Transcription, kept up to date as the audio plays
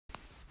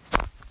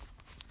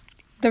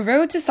The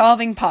Road to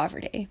Solving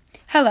Poverty.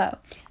 Hello,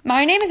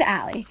 my name is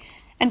Allie,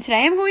 and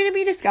today I'm going to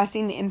be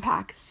discussing the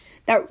impact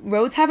that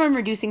roads have on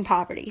reducing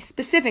poverty.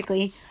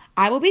 Specifically,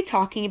 I will be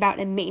talking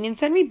about a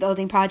maintenance and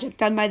rebuilding project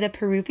done by the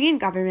Peruvian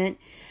government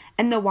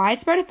and the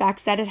widespread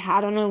effects that it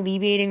had on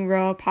alleviating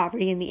rural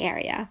poverty in the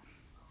area.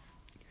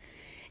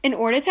 In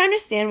order to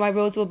understand why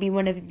roads will be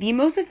one of the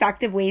most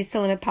effective ways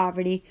to limit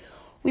poverty,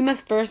 we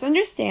must first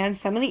understand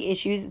some of the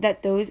issues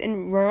that those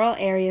in rural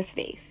areas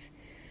face.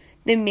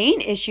 The main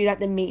issue that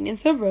the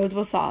maintenance of roads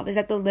will solve is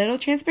that the little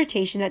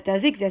transportation that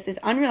does exist is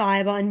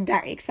unreliable and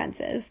very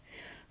expensive.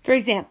 For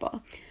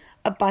example,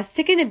 a bus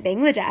ticket in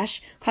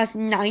Bangladesh costs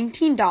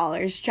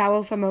 $19 to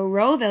travel from a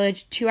rural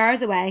village 2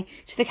 hours away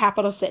to the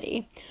capital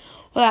city.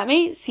 While that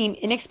may seem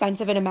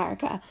inexpensive in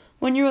America,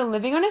 when you are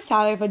living on a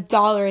salary of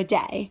 $1 a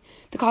day,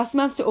 the cost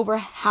amounts to over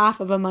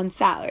half of a month's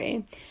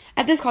salary.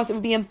 At this cost, it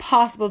would be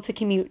impossible to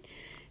commute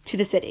to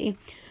the city.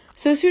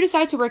 So those who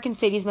decide to work in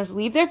cities must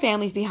leave their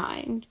families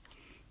behind.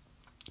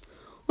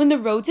 When the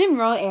roads in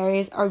rural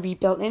areas are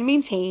rebuilt and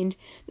maintained,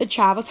 the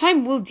travel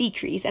time will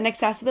decrease and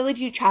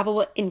accessibility to travel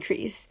will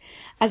increase.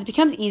 As it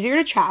becomes easier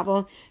to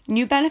travel,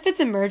 new benefits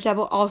emerge that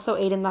will also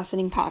aid in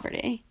lessening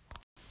poverty.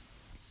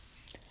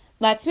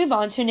 Let's move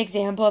on to an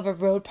example of a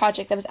road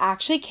project that was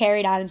actually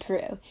carried out in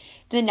Peru.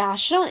 The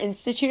National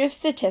Institute of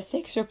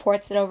Statistics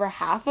reports that over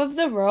half of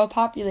the rural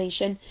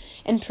population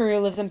in Peru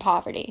lives in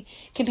poverty,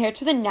 compared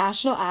to the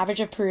national average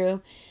of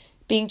Peru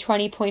being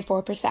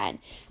 20.4%.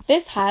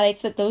 This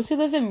highlights that those who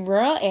live in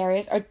rural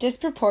areas are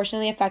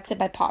disproportionately affected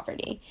by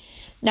poverty.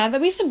 Now that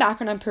we have some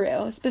background on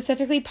Peru,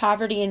 specifically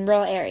poverty in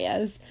rural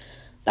areas,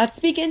 let's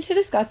begin to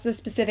discuss the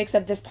specifics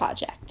of this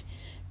project.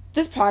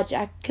 This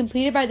project,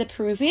 completed by the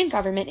Peruvian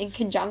government in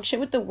conjunction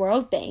with the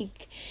World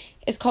Bank,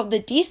 is called the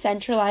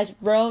Decentralized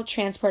Rural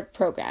Transport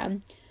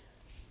Program.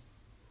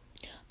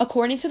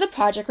 According to the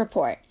project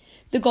report,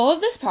 the goal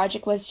of this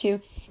project was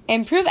to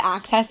improve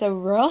access of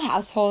rural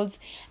households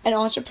and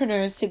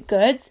entrepreneurs to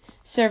goods,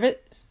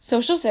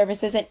 social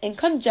services, and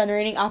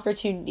income-generating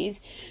opportunities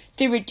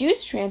through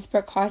reduced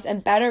transport costs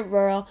and better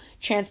rural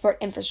transport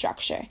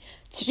infrastructure.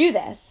 To do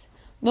this,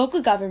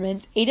 local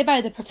governments, aided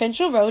by the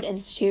Provincial Road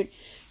Institute,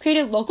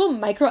 created local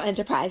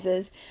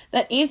micro-enterprises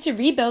that aim to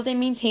rebuild and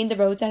maintain the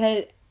roads that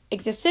had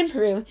existed in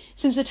Peru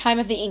since the time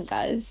of the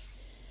Incas.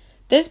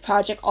 This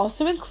project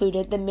also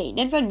included the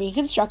maintenance and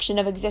reconstruction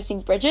of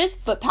existing bridges,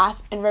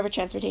 footpaths, and river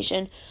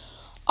transportation,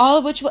 all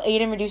of which will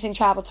aid in reducing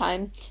travel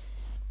time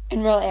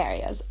in rural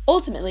areas.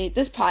 Ultimately,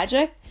 this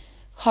project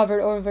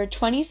covered over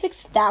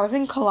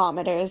 26,000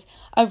 kilometers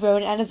of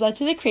road and has led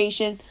to the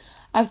creation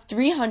of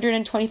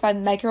 325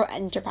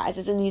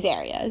 micro-enterprises in these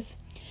areas.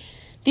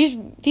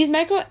 These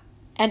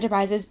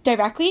micro-enterprises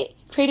directly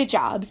created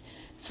jobs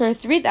for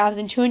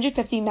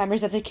 3,250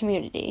 members of the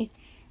community.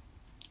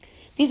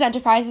 These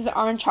enterprises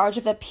are in charge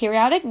of the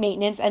periodic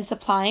maintenance and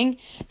supplying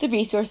the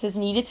resources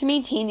needed to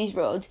maintain these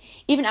roads,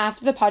 even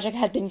after the project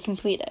had been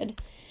completed.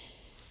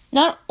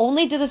 Not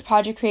only did this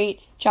project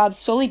create jobs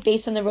solely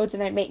based on the roads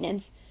and their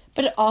maintenance,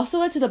 but it also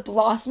led to the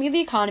blossoming of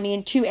the economy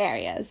in two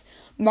areas: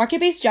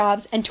 market-based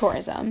jobs and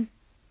tourism.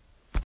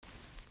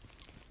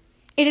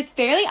 It is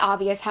fairly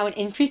obvious how an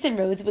increase in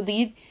roads would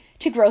lead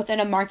to growth in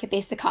a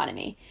market-based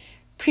economy.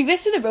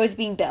 Previous to the roads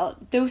being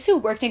built, those who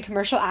worked in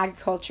commercial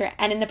agriculture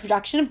and in the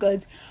production of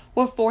goods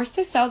were forced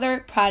to sell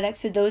their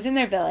products to those in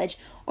their village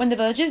or in the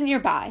villages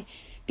nearby,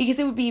 because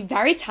it would be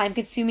very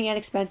time-consuming and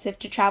expensive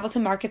to travel to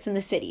markets in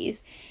the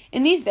cities.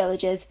 In these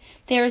villages,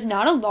 there is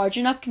not a large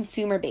enough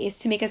consumer base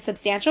to make a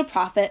substantial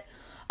profit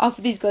off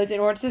of these goods in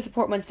order to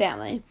support one's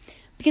family,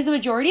 because the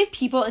majority of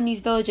people in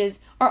these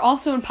villages are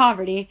also in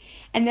poverty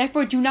and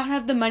therefore do not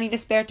have the money to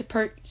spare to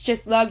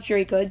purchase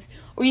luxury goods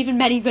or even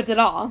many goods at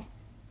all.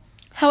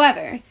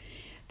 However,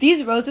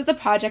 these roads that the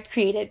project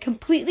created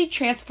completely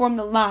transformed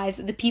the lives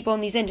of the people in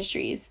these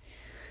industries.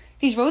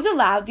 These roads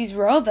allowed these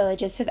rural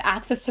villages to have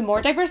access to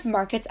more diverse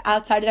markets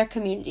outside of their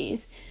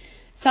communities,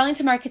 selling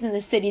to markets in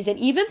the cities and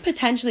even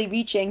potentially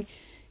reaching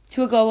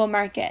to a global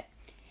market.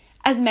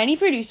 As many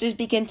producers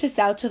begin to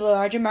sell to the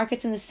larger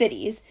markets in the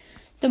cities,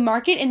 the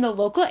market in the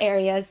local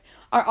areas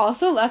are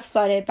also less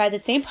flooded by the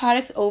same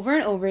products over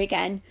and over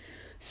again,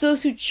 so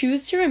those who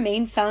choose to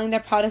remain selling their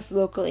products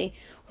locally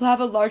will have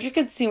a larger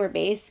consumer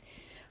base,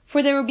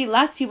 for there will be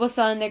less people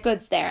selling their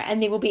goods there,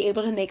 and they will be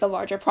able to make a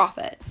larger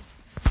profit.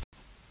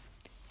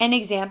 An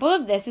example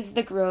of this is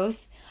the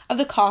growth of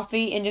the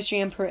coffee industry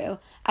in Peru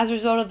as a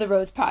result of the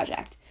roads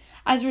project.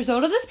 As a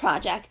result of this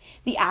project,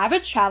 the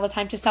average travel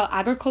time to sell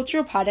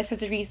agricultural products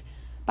has increased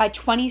by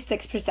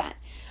 26%,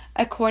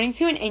 according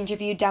to an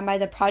interview done by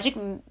the project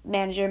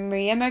manager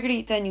Maria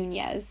Margarita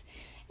Nunez.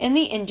 In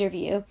the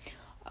interview,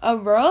 a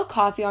rural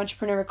coffee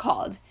entrepreneur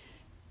recalled,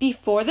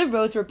 "Before the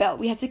roads were built,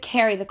 we had to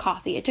carry the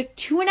coffee. It took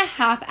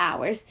 2.5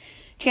 hours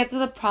to get to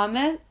the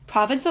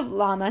province of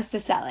Lamas to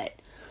sell it.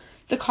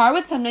 The car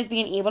would sometimes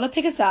be unable to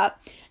pick us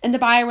up, and the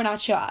buyer would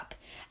not show up.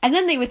 And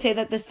then they would say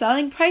that the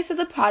selling price of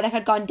the product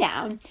had gone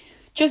down,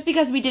 just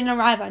because we didn't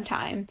arrive on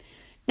time.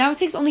 Now it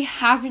takes only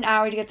half an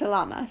hour to get to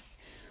Lamas.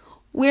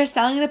 We are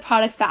selling the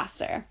products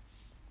faster."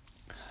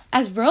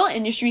 As rural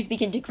industries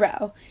begin to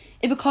grow,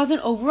 it will cause an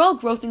overall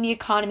growth in the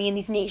economy in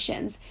these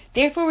nations,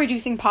 therefore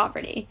reducing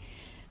poverty.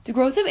 The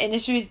growth of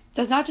industries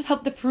does not just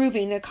help the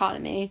Peruvian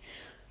economy,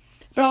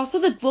 but also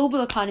the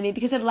global economy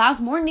because it allows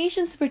more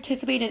nations to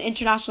participate in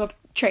international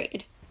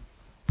trade.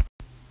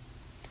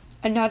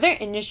 Another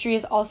industry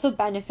has also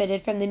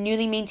benefited from the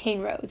newly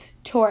maintained roads,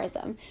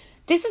 tourism.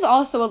 This is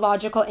also a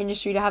logical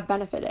industry to have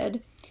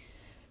benefited.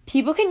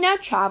 People can now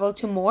travel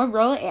to more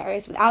rural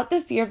areas without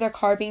the fear of their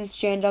car being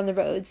stranded on the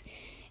roads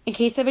in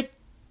case of a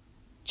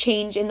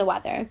change in the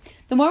weather.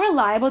 The more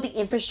reliable the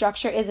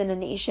infrastructure is in a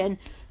nation,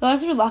 the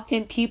less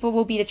reluctant people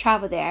will be to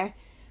travel there,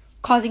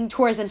 causing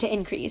tourism to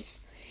increase.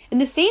 In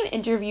the same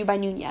interview by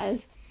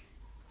Nunez,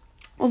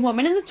 a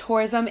woman in the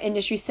tourism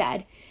industry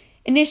said,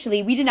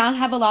 "Initially, we did not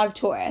have a lot of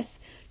tourists.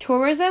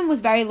 Tourism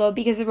was very low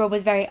because the road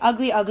was very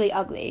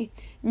ugly.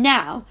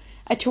 Now,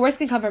 a tourist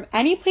can come from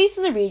any place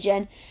in the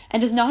region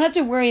and does not have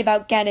to worry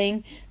about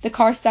getting the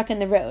car stuck in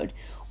the road.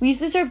 We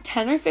used to serve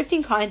 10 or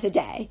 15 clients a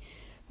day.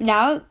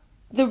 Now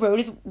the road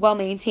is well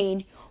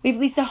maintained. We have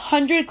at least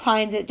 100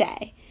 clients a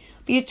day.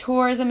 Because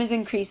tourism is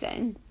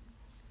increasing."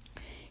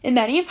 In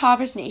many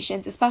impoverished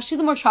nations, especially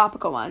the more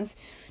tropical ones,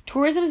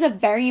 tourism is a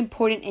very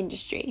important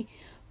industry,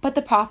 but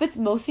the profits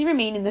mostly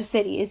remain in the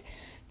cities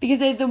because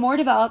they're the more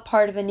developed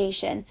part of the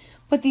nation.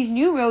 But these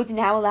new roads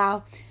now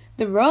allow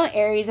the rural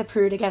areas of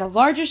Peru to get a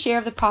larger share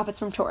of the profits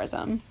from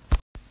tourism.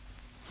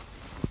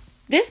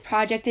 This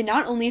project did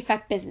not only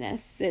affect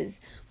businesses,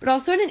 but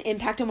also had an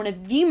impact on one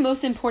of the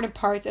most important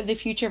parts of the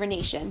future of a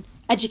nation,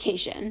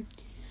 education.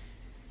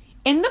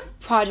 In the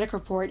project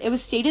report, it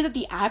was stated that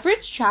the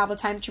average travel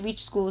time to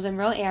reach schools in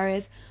rural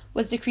areas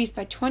was decreased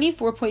by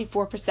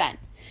 24.4%.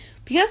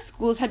 Because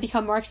schools had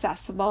become more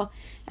accessible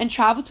and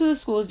travel to the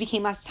schools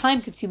became less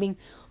time-consuming,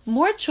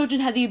 more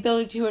children had the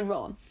ability to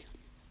enroll,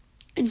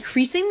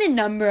 increasing the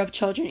number of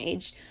children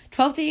aged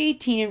 12 to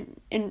 18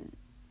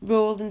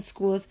 enrolled in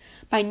schools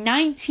by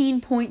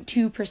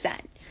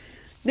 19.2%.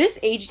 This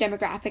age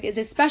demographic is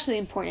especially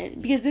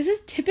important because this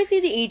is typically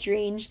the age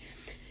range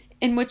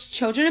in which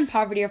children in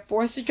poverty are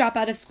forced to drop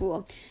out of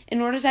school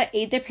in order to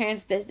aid their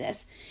parents'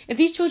 business. If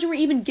these children were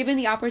even given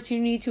the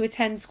opportunity to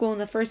attend school in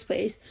the first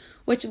place,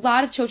 which a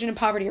lot of children in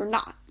poverty are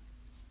not.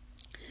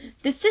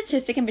 This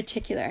statistic in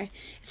particular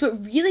is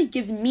what really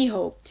gives me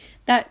hope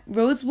that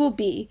roads will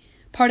be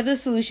part of the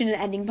solution in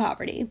ending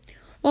poverty.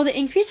 While the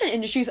increase in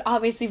industry is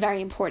obviously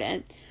very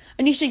important,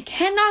 a nation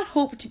cannot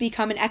hope to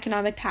become an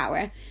economic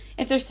power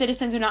if their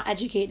citizens are not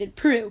educated.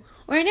 Peru,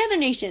 or any other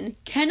nation,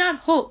 cannot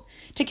hope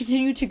to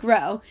continue to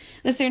grow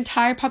unless their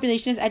entire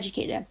population is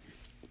educated.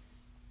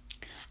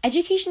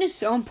 Education is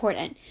so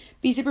important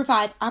because it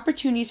provides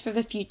opportunities for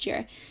the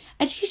future.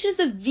 Education is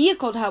the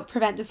vehicle to help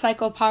prevent the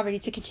cycle of poverty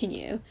to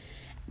continue,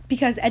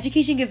 because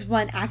education gives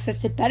one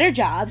access to better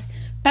jobs,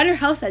 better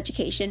health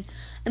education,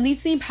 and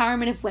leads to the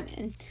empowerment of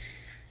women.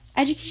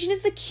 Education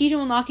is the key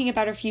to unlocking a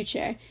better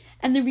future,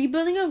 and the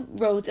rebuilding of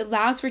roads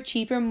allows for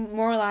cheaper,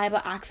 more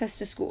reliable access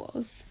to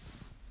schools.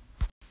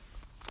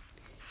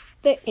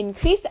 The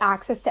increased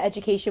access to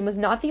education was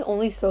not the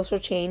only social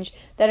change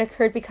that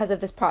occurred because of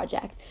this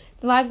project.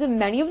 The lives of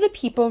many of the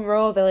people in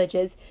rural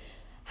villages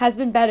has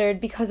been bettered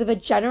because of a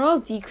general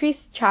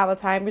decreased travel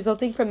time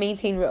resulting from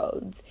maintained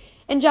roads.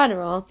 In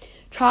general,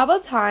 travel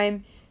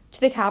time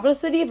to the capital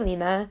city of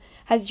Lima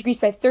has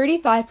decreased by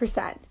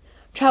 35%.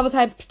 Travel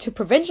time to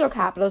provincial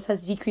capitals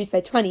has decreased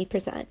by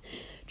 20%.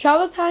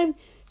 Travel time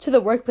to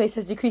the workplace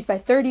has decreased by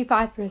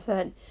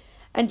 35%.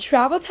 And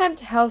travel time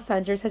to health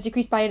centers has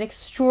decreased by an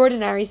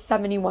extraordinary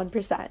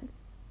 71%.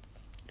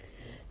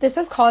 This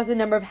has caused the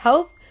number of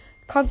health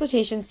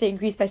consultations to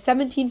increase by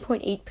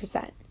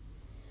 17.8%.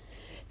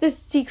 This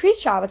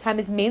decreased travel time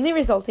is mainly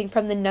resulting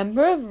from the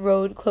number of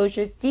road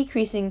closures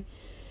decreasing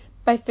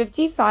by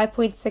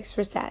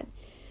 55.6%.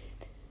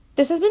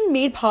 This has been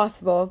made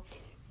possible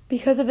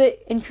because of the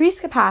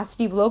increased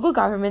capacity of local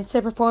governments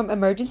to perform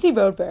emergency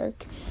road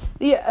work,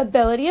 the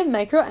ability of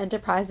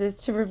micro-enterprises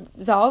to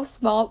resolve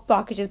small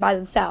blockages by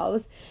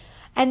themselves,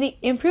 and the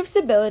improved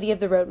stability of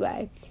the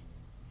roadway.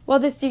 While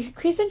this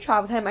decrease in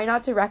travel time might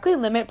not directly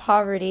limit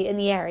poverty in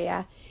the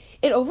area,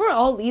 it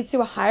overall leads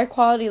to a higher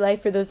quality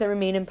life for those that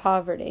remain in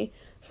poverty.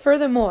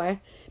 Furthermore,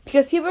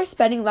 because people are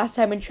spending less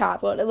time in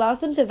travel, it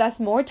allows them to invest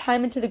more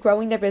time into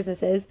growing their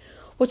businesses,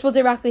 which will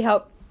directly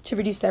help to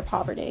reduce their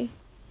poverty.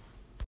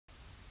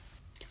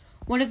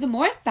 One of the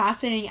more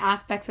fascinating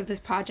aspects of this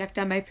project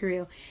done by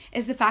Peru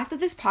is the fact that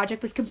this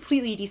project was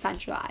completely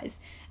decentralized.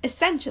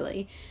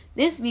 Essentially,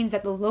 this means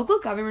that the local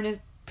government of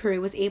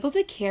Peru was able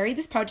to carry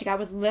this project out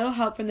with little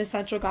help from the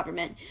central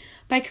government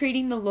by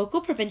creating the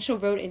local provincial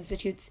road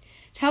institutes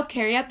to help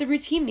carry out the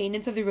routine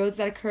maintenance of the roads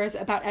that occurs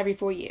about every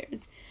 4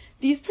 years.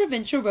 These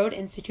provincial road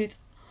institutes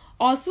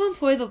also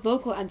employ the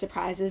local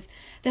enterprises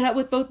that help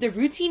with both the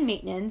routine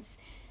maintenance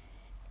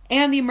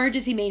and the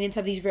emergency maintenance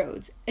of these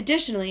roads.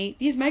 Additionally,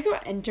 these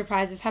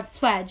micro-enterprises have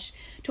pledged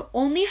to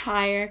only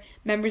hire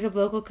members of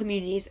local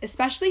communities,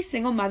 especially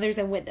single mothers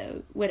and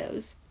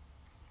widows.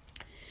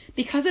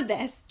 Because of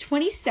this,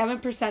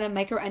 27% of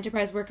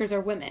micro-enterprise workers are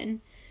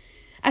women.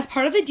 As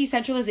part of the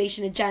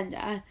decentralization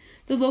agenda,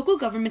 the local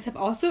governments have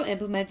also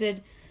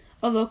implemented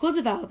a local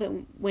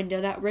development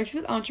window that works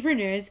with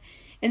entrepreneurs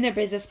in their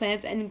business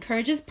plans and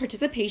encourages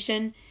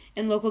participation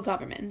in local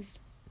governments.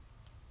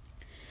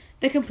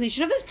 The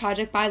completion of this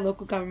project by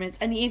local governments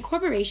and the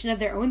incorporation of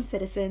their own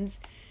citizens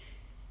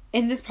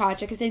in this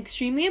project is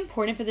extremely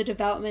important for the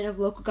development of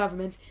local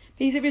governments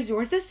because it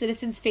restores the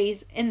citizens'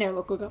 faith in their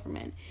local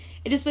government.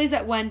 It displays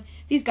that when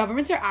these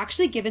governments are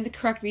actually given the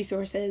correct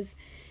resources,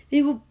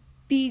 they will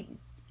be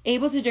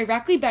able to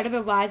directly better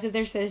the lives of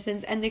their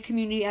citizens and the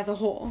community as a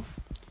whole.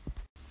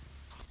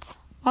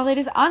 While it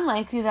is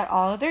unlikely that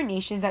all other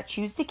nations that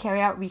choose to carry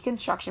out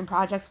reconstruction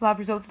projects will have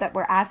results that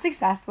were as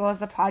successful as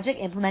the project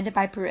implemented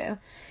by Peru,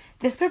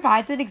 this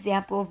provides an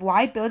example of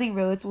why building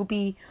roads will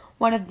be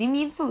one of the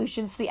main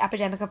solutions to the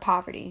epidemic of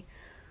poverty.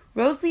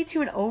 Roads lead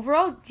to an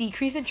overall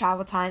decrease in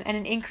travel time and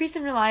an increase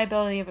in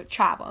reliability of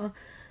travel,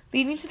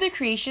 leading to the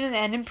creation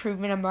and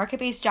improvement of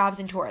market-based jobs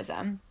in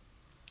tourism.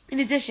 In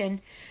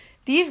addition,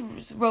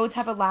 these roads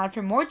have allowed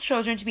for more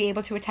children to be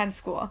able to attend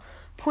school,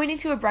 pointing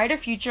to a brighter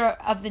future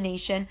of the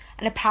nation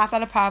and a path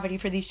out of poverty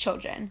for these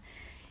children.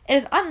 It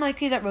is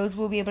unlikely that roads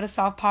will be able to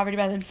solve poverty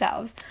by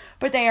themselves,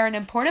 but they are an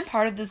important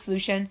part of the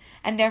solution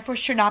and therefore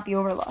should not be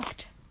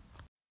overlooked.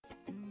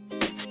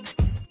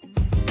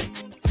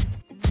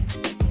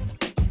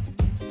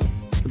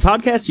 The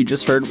podcast you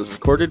just heard was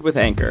recorded with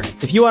Anchor.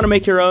 If you want to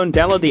make your own,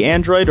 download the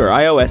Android or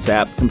iOS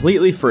app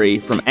completely free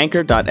from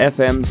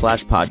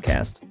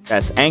anchor.fm/podcast.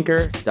 That's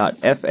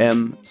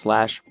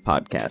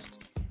anchor.fm/podcast.